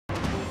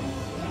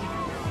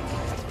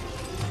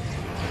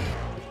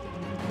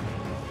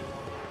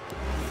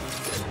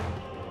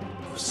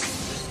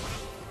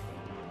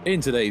In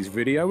today's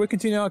video, we're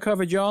continuing our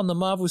coverage on the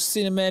Marvel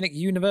Cinematic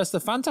Universe. The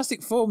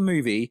Fantastic Four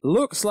movie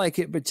looks like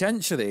it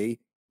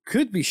potentially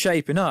could be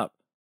shaping up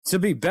to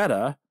be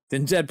better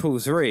than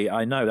Deadpool 3.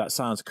 I know that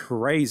sounds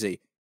crazy.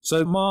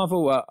 So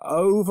Marvel are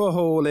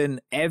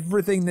overhauling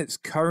everything that's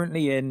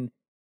currently in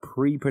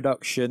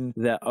pre-production.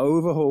 They're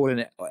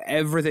overhauling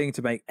everything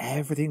to make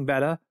everything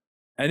better.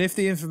 And if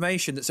the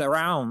information that's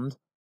around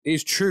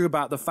is true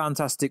about the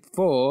Fantastic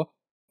Four,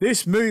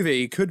 this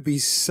movie could be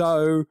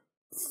so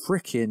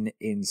freaking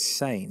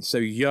insane. So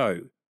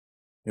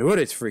what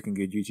is freaking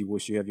good, YouTube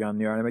Warstu? You have your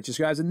animators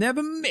guys and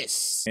never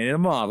miss in a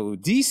Marvel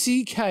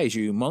DC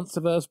Kaiju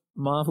Monsterverse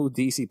Marvel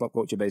DC pop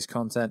culture based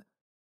content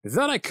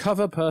that I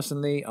cover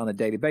personally on a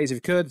daily basis. If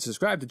you could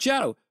subscribe to the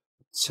channel,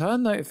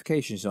 turn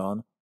notifications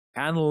on,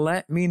 and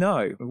let me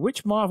know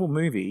which Marvel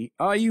movie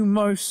are you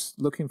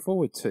most looking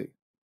forward to.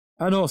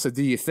 And also,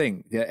 do you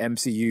think the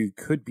MCU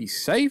could be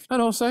saved?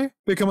 And also,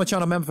 become a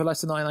channel member for less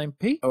than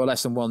 99p or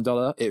less than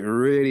 $1. It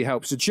really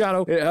helps the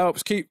channel. It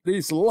helps keep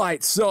these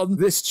lights on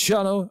this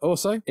channel.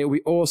 Also, it would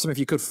be awesome if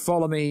you could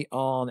follow me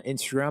on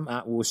Instagram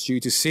at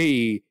Warstu to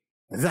see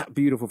that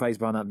beautiful face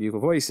behind that beautiful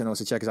voice. And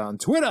also check us out on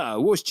Twitter,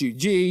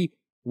 WarstuG.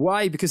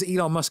 Why? Because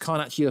Elon Musk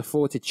can't actually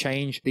afford to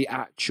change the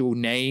actual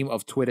name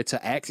of Twitter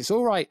to X. It's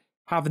all right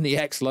having the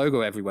X logo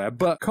everywhere,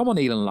 but come on,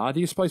 Elon lad,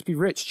 you're supposed to be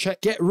rich.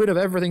 Get rid of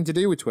everything to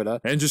do with Twitter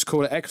and just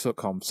call it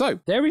X.com. So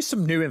there is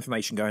some new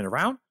information going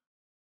around,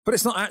 but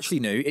it's not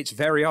actually new. It's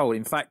very old.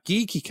 In fact,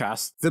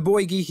 GeekyCast, the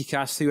boy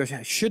GeekyCast,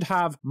 who should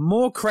have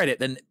more credit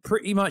than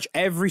pretty much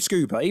every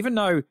scooper, even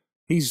though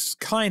he's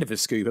kind of a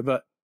scooper,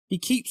 but he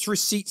keeps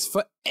receipts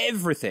for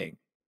everything.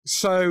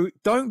 So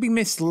don't be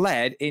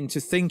misled into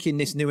thinking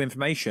this new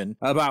information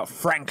about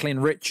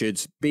Franklin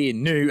Richards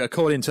being new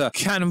according to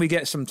Can We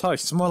Get Some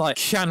Toast? It's more like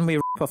Can We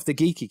Rip Off the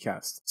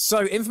GeekyCast?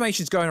 So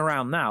information's going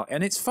around now,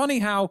 and it's funny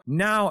how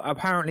now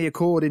apparently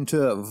according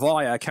to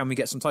Via Can We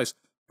Get Some Toast,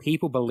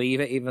 people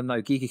believe it, even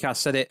though GeekyCast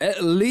said it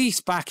at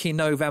least back in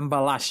November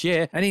last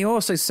year. And he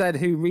also said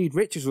who Reed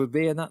Richards would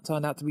be, and that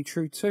turned out to be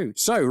true too.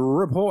 So,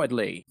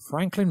 reportedly,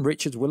 Franklin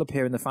Richards will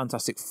appear in the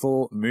Fantastic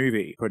Four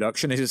movie.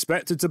 Production is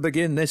expected to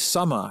begin this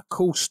summer.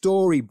 Cool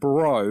story,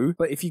 bro.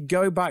 But if you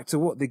go back to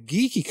what the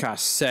GeekyCast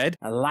said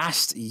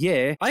last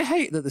year, I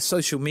hate that the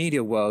social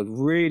media world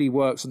really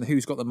works on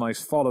who's got the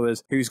most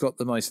followers, who's got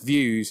the most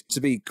views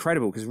to be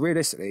credible. Because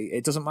realistically,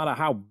 it doesn't matter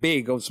how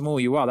big or small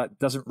you are, that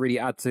doesn't really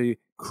add to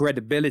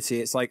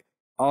credibility. It's like,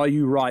 are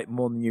you right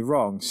more than you're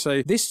wrong?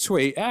 So this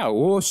tweet,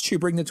 Warstu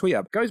bring the tweet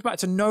up, goes back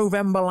to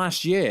November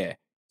last year.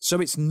 So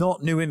it's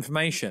not new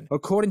information.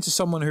 According to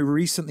someone who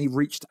recently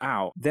reached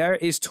out, there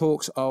is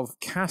talks of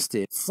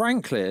casting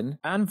Franklin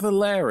and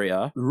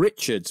Valeria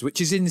Richards,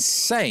 which is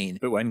insane.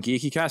 But when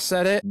GeekyCast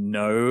said it,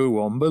 no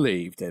one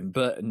believed him.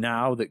 But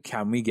now that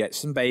Can We Get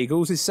Some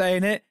Bagels is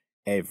saying it,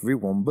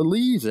 everyone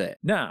believes it.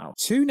 Now,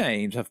 two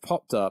names have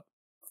popped up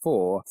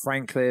for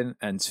Franklin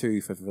and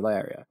two for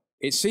Valeria.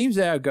 It seems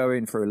they are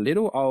going for a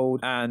little old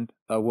and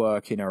are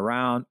working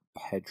around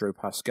Pedro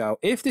Pascal.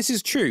 If this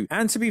is true,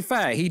 and to be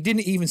fair, he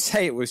didn't even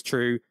say it was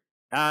true,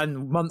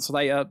 and months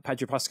later,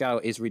 Pedro Pascal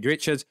is Reed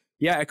Richards.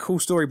 Yeah, a cool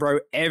story, bro.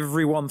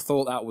 Everyone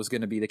thought that was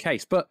going to be the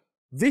case. But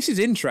this is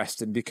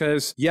interesting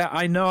because, yeah,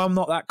 I know I'm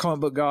not that comic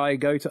book guy. In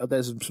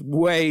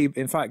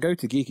fact, go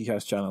to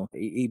GeekyCast channel.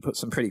 He put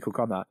some pretty cool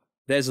content.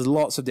 There's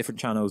lots of different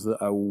channels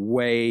that are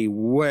way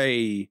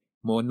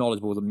more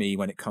knowledgeable than me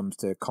when it comes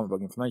to comic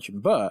book information.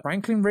 But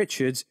Franklin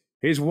Richards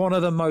is one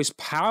of the most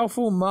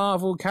powerful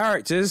Marvel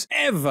characters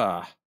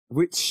ever,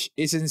 which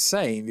is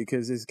insane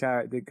because his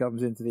character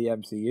comes into the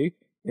MCU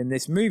in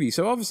this movie.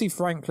 So obviously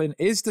Franklin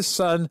is the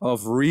son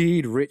of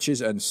Reed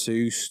Richards and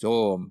Sue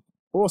Storm,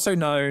 also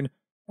known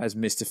as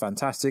Mr.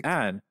 Fantastic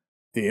and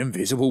the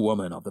Invisible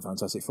Woman of the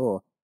Fantastic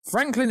Four.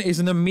 Franklin is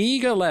an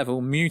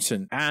Omega-level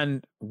mutant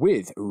and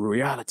with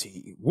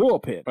reality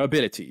warping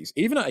abilities.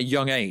 Even at a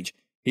young age,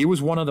 he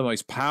was one of the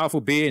most powerful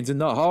beings in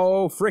the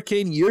whole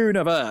freaking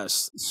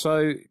universe.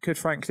 So could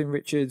Franklin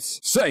Richards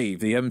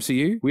save the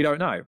MCU? We don't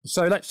know.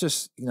 So let's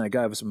just,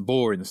 go over some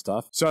boring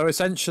stuff. So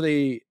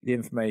essentially the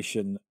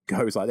information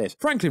goes like this.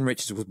 Franklin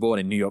Richards was born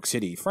in New York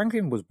City.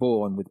 Franklin was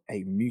born with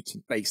a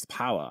mutant-based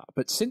power.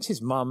 But since his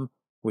mum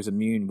was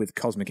immune with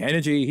cosmic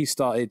energy, he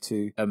started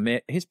to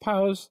emit his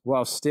powers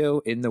while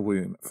still in the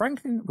womb.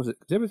 Franklin was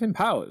exhibiting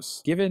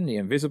powers, given the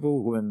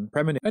Invisible Woman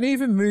premonition, and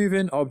even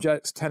moving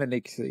objects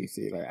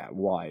telekinetically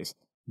wise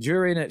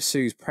during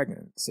Sue's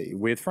pregnancy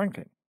with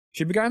Franklin.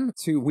 She began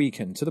to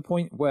weaken to the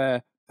point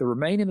where the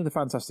remaining of the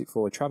Fantastic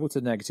Four traveled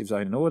to the negative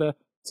zone in order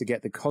to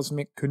get the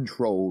cosmic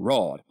control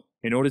rod,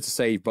 in order to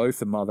save both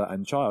the mother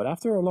and child.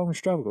 After a long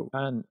struggle,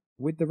 and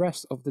with the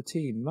rest of the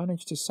team,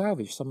 managed to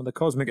salvage some of the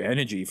cosmic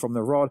energy from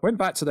the rod, went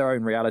back to their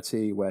own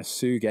reality where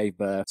Sue gave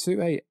birth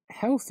to a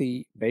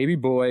healthy baby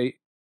boy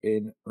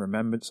in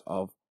remembrance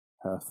of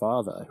her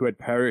father, who had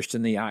perished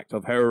in the act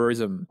of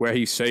heroism where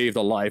he saved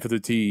the life of the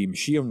team.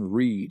 She and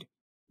Reed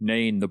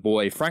named the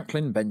boy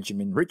Franklin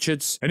Benjamin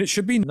Richards, and it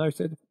should be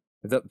noted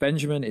that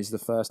Benjamin is the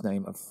first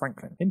name of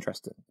Franklin.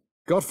 Interesting.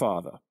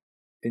 Godfather.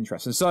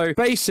 Interesting. So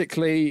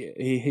basically,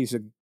 he's a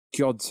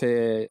god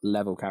tier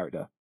level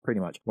character, pretty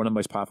much. One of the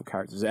most powerful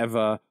characters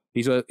ever.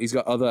 He's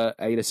got other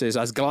aliases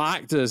as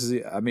Galactus.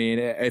 I mean,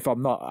 if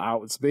I'm not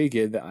out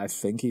speaking, I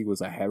think he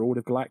was a herald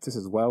of Galactus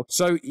as well.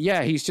 So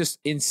yeah, he's just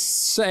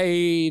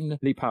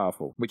insanely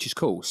powerful, which is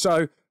cool.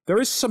 So there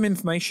is some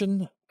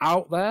information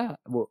out there,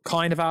 well,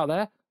 kind of out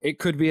there. It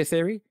could be a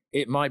theory.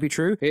 It might be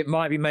true. It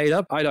might be made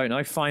up. I don't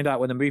know. Find out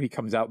when the movie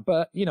comes out.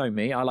 But you know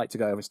me, I like to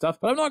go over stuff.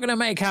 But I'm not going to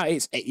make out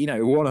it's,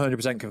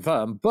 100%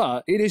 confirmed.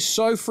 But it is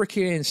so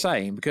freaking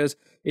insane because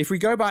if we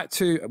go back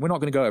to, we're not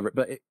going to go over it,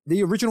 but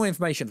the original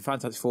information for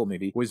Fantastic Four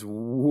movie was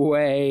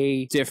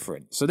way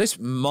different. So this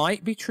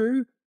might be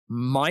true,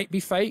 might be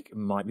fake,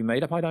 might be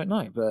made up. I don't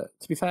know. But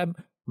to be fair,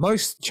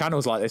 most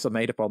channels like this are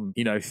made up on,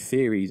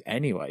 theories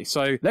anyway.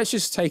 So let's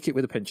just take it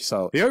with a pinch of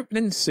salt. The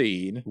opening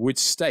scene would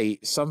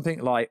state something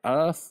like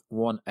Earth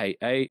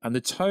 188, and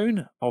the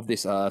tone of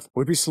this Earth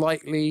would be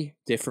slightly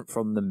different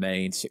from the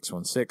main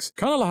 616,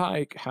 kind of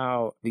like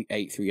how the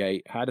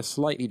 838 had a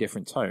slightly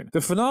different tone.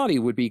 The finale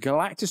would be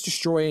Galactus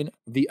destroying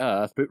the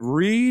Earth, but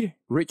Reed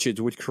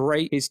Richards would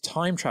create his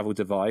time travel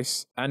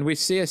device, and we'd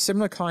see a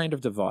similar kind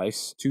of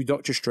device to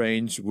Doctor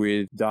Strange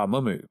with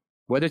Dormammu,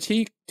 where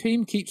the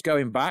team keeps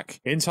going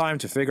back in time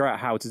to figure out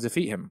how to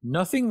defeat him.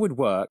 Nothing would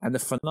work, and the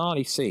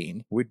finale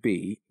scene would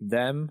be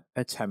them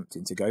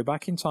attempting to go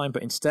back in time,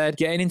 but instead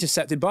getting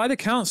intercepted by the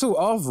Council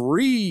of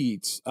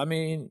Reeds. I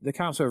mean, the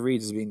Council of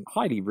Reeds has been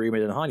highly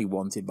rumored and highly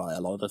wanted by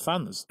a lot of the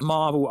fans.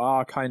 Marvel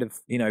are kind of,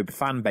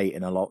 fan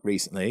baiting a lot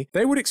recently.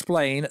 They would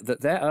explain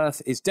that their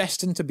Earth is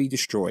destined to be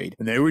destroyed,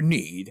 and they would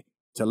need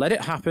to let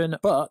it happen,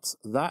 but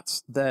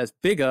that there's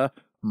bigger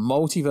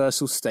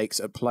multiversal stakes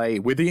at play,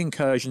 with the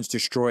incursions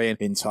destroying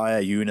entire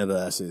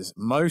universes,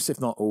 most if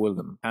not all of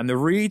them. And the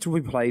Reeds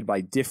will be played by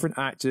different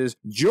actors.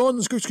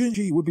 John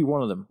Krasinski would be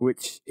one of them,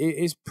 which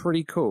is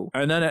pretty cool.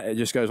 And then it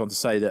just goes on to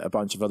say that a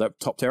bunch of other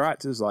top tier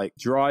actors like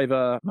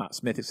Driver, Matt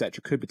Smith,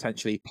 etc. could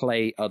potentially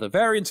play other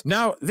variants.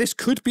 Now, this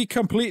could be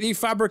completely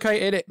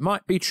fabricated. It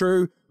might be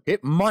true.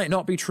 It might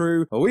not be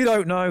true. We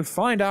don't know.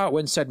 Find out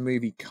when said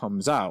movie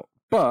comes out.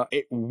 But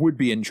it would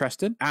be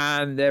interesting,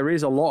 and there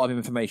is a lot of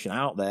information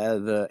out there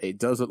that it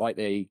does look like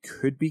they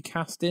could be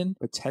casting,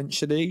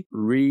 potentially,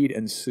 Reed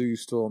and Sue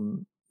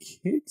Storm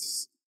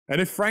kids.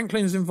 And if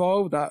Franklin's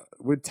involved, that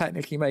would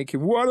technically make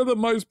him one of the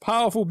most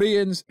powerful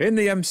beings in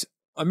the MCU.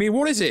 I mean,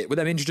 what is it with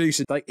them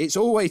introducing, it's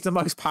always the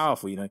most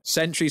powerful,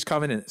 Sentry's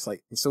coming in,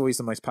 it's always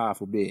the most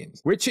powerful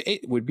beings, which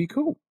it would be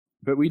cool,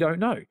 but we don't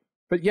know.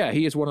 But yeah,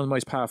 he is one of the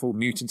most powerful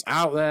mutants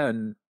out there,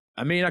 and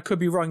I mean, I could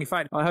be wrong. In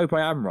fact, I hope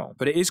I am wrong.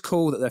 But it is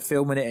cool that they're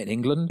filming it in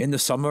England in the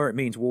summer. It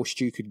means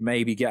Warstu could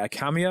maybe get a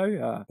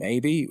cameo.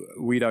 Maybe.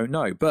 We don't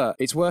know. But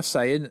it's worth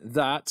saying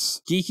that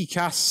Geeky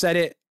Cast said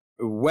it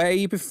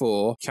way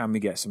before Can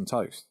We Get Some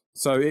Toast?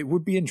 So it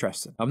would be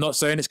interesting. I'm not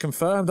saying it's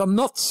confirmed. I'm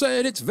not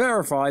saying it's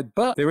verified,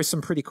 but there is some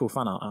pretty cool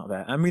fan art out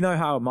there. And we know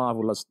how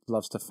Marvel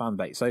loves to fan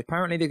bait. So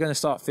apparently they're going to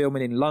start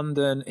filming in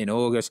London in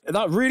August.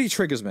 That really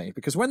triggers me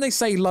because when they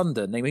say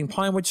London, they mean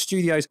Pinewood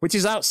Studios, which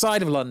is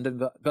outside of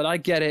London. But I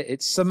get it.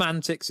 It's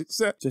semantics.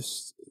 It's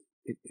just...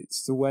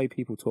 It's the way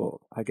people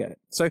talk. I get it.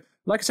 So,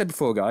 like I said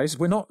before, guys,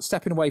 we're not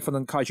stepping away from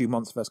the Kaiju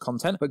Monsterverse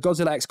content, but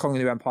Godzilla X Kong the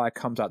New Empire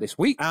comes out this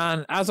week.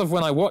 And as of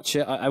when I watch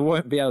it, I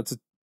won't be able to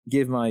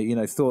give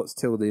my thoughts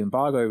till the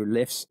embargo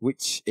lifts,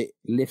 which it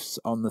lifts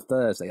on the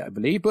Thursday, I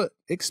believe. But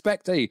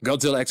expect a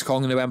Godzilla X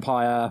Kong the New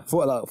Empire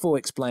full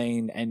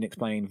explained and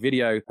explained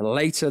video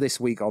later this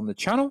week on the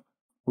channel.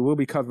 We will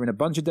be covering a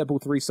bunch of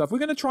Deadpool 3 stuff. We're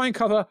going to try and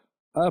cover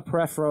a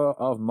plethora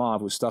of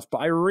Marvel stuff, but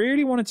I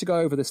really wanted to go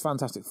over this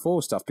Fantastic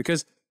Four stuff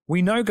because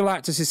we know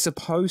Galactus is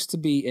supposed to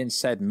be in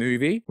said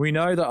movie. We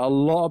know that a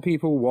lot of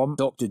people want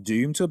Doctor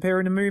Doom to appear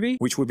in the movie,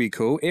 which would be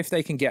cool if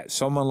they can get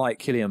someone like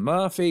Cillian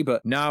Murphy,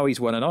 but now he's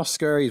won an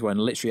Oscar, he's won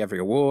literally every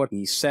award.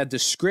 He said the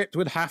script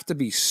would have to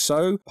be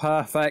so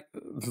perfect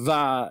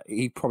that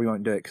he probably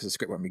won't do it because the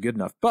script won't be good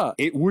enough, but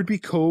it would be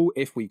cool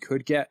if we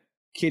could get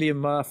Cillian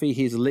Murphy.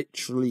 He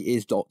literally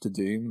is Doctor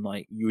Doom.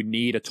 You would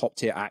need a top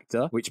tier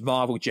actor, which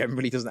Marvel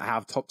generally doesn't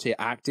have top tier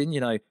acting, Do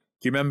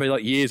you remember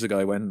years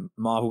ago when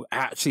Marvel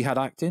actually had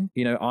acting?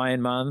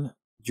 Iron Man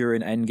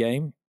during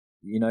Endgame,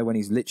 when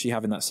he's literally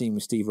having that scene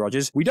with Steve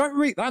Rogers. We don't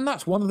really, and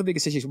that's one of the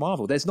biggest issues with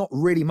Marvel. There's not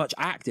really much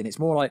acting. It's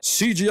more like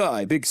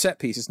CGI, big set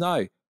pieces.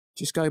 No,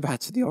 just go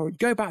back to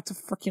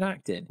freaking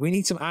acting. We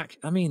need some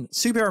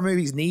superhero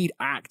movies need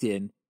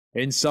acting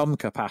in some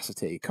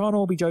capacity. Can't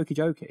all be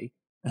jokey.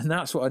 And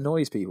that's what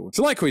annoys people.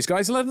 So likewise,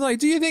 guys, let them know,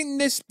 do you think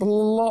this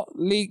plot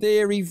leak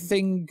theory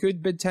thing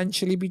could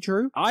potentially be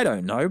true? I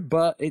don't know,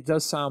 but it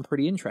does sound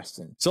pretty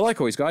interesting. So like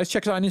always, guys,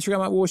 check us out on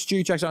Instagram at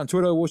Warstu, check us out on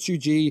Twitter,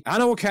 WarstuG,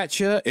 and I will catch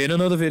you in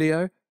another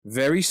video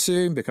very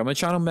soon. Become a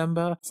channel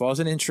member, follow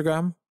us on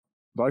Instagram,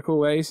 like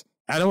always,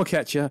 and I will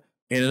catch you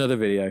in another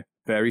video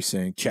very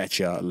soon. Catch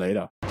you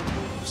later.